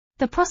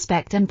The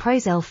PROSPECT and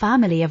PROSAIL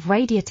family of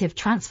radiative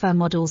transfer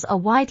models are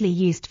widely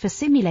used for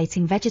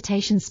simulating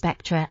vegetation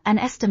spectra and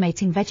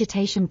estimating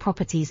vegetation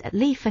properties at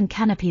leaf and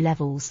canopy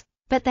levels,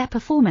 but their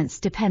performance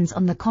depends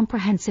on the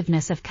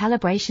comprehensiveness of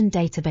calibration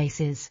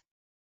databases.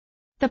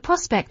 The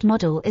PROSPECT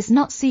model is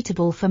not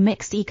suitable for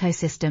mixed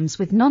ecosystems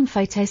with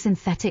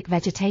non-photosynthetic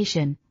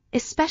vegetation,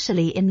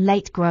 especially in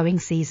late growing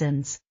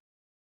seasons.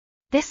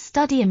 This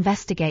study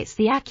investigates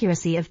the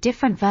accuracy of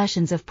different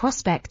versions of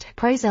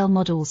PROSPECT/PROSAIL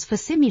models for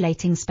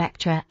simulating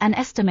spectra and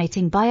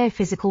estimating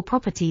biophysical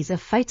properties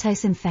of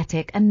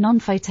photosynthetic and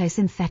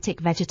non-photosynthetic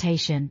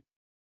vegetation.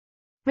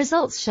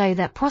 Results show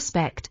that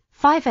PROSPECT,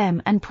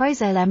 5M and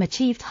PROSAIL-M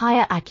achieved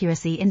higher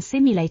accuracy in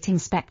simulating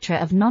spectra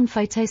of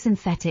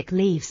non-photosynthetic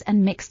leaves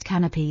and mixed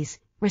canopies,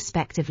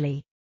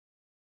 respectively.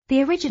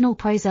 The original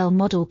PROSAIL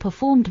model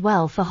performed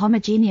well for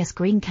homogeneous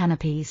green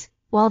canopies,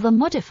 while the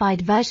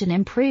modified version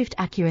improved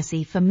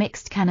accuracy for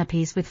mixed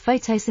canopies with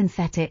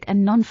photosynthetic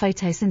and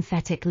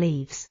non-photosynthetic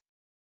leaves.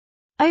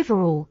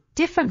 Overall,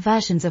 different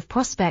versions of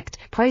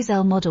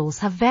PROSPECT/PROSAIL models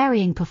have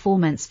varying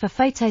performance for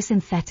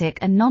photosynthetic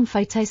and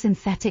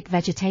non-photosynthetic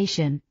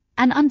vegetation,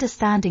 and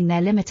understanding their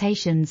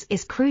limitations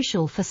is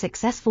crucial for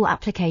successful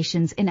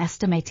applications in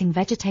estimating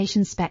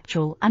vegetation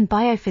spectral and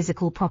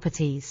biophysical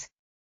properties.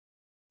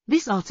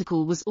 This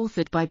article was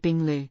authored by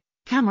Bing Liu,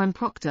 Cameron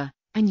Proctor,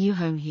 and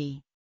Yuhong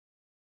He.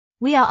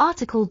 We are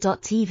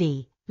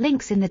RTCLTV,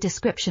 links in the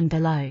description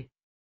below.